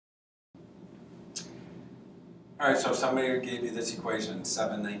All right, so if somebody gave you this equation,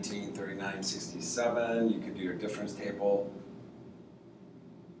 7, 19, 39, 67, you could do your difference table.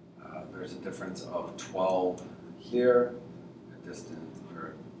 There's a difference of 12 here, a distance,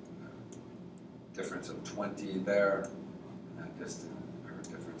 or a difference of 20 there, and a distance, or a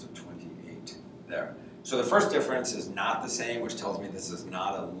difference of 28 there. So the first difference is not the same, which tells me this is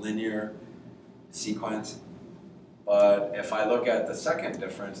not a linear sequence. But if I look at the second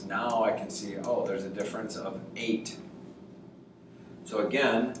difference, now I can see, oh, there's a difference of 8. So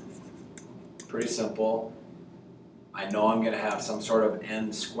again, pretty simple. I know I'm going to have some sort of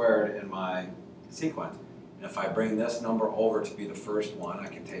n squared in my sequence. And if I bring this number over to be the first one, I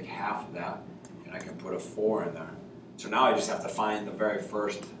can take half of that, and I can put a 4 in there. So now I just have to find the very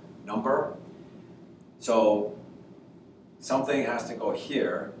first number. So something has to go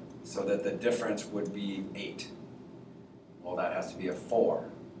here so that the difference would be 8. Well, that has to be a 4.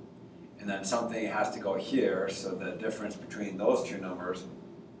 And then something has to go here, so the difference between those two numbers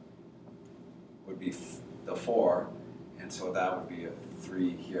would be the 4, and so that would be a 3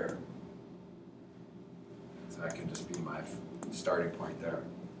 here. So that can just be my starting point there.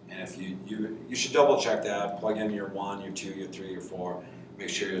 And if you should double check that, plug in your 1, your 2, your 3, your 4, make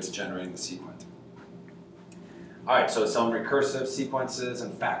sure it's generating the sequence. All right, so some recursive sequences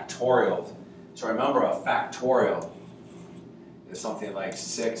and factorials. So remember, a factorial is something like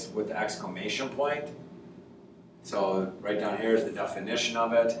 6 with the exclamation point. So right down here is the definition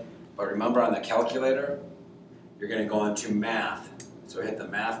of it. But remember, on the calculator, you're going to go into math. So hit the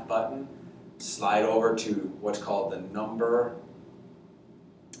math button, slide over to what's called the number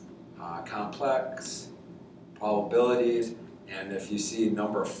complex, probabilities, and if you see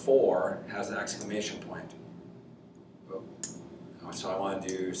number 4 has an exclamation point. So I want to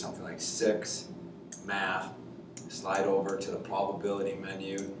do something like 6, math, slide over to the probability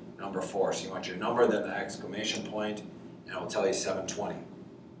menu, number 4. So you want your number, then the exclamation point, and it will tell you 720.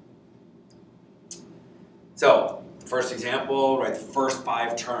 So, first example, write the first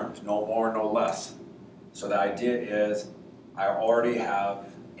 5 terms, no more, no less. So the idea is, I already have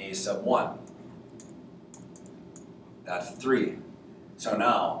a sub 1. That's 3. So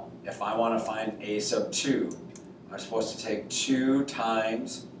now, if I want to find a sub 2, I'm supposed to take 2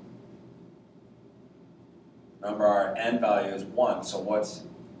 times, remember our n value is 1, so what's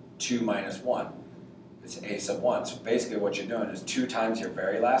 2 minus 1? It's a sub 1. So basically what you're doing is 2 times your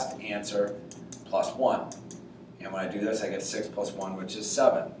very last answer plus 1. And when I do this, I get 6 plus 1, which is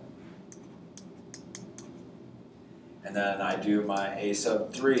 7. And then I do my a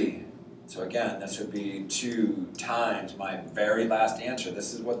sub 3. So again, this would be 2 times my very last answer.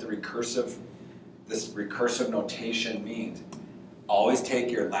 This is what this recursive notation means. Always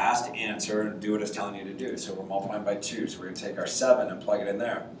take your last answer and do what it's telling you to do. So we're multiplying by 2. So we're going to take our 7 and plug it in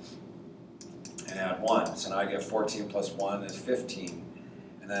there. And add 1. So now I get 14 plus 1 is 15.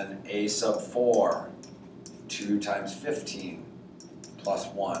 And then a sub 4. 2 times 15 plus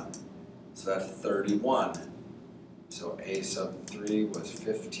 1. So that's 31. So a sub 3 was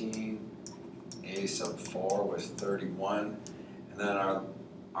 15. A sub 4 was 31. And then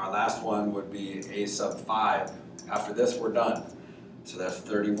our last one would be a sub 5. After this, we're done. So that's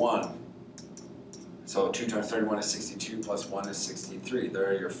 31. So 2 times 31 is 62 plus 1 is 63. There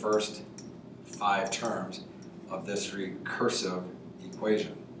are your first 5 terms of this recursive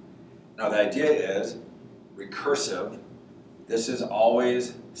equation. Now the idea is, recursive, this is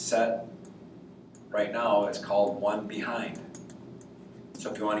always set, right now it's called 1 behind.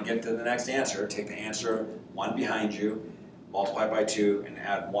 So if you want to get to the next answer, take the answer 1 behind you, multiply by 2, and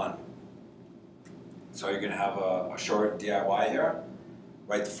add 1. So you're going to have a short DIY here.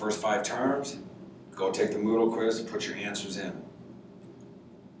 Write the first 5 terms, go take the Moodle quiz, put your answers in.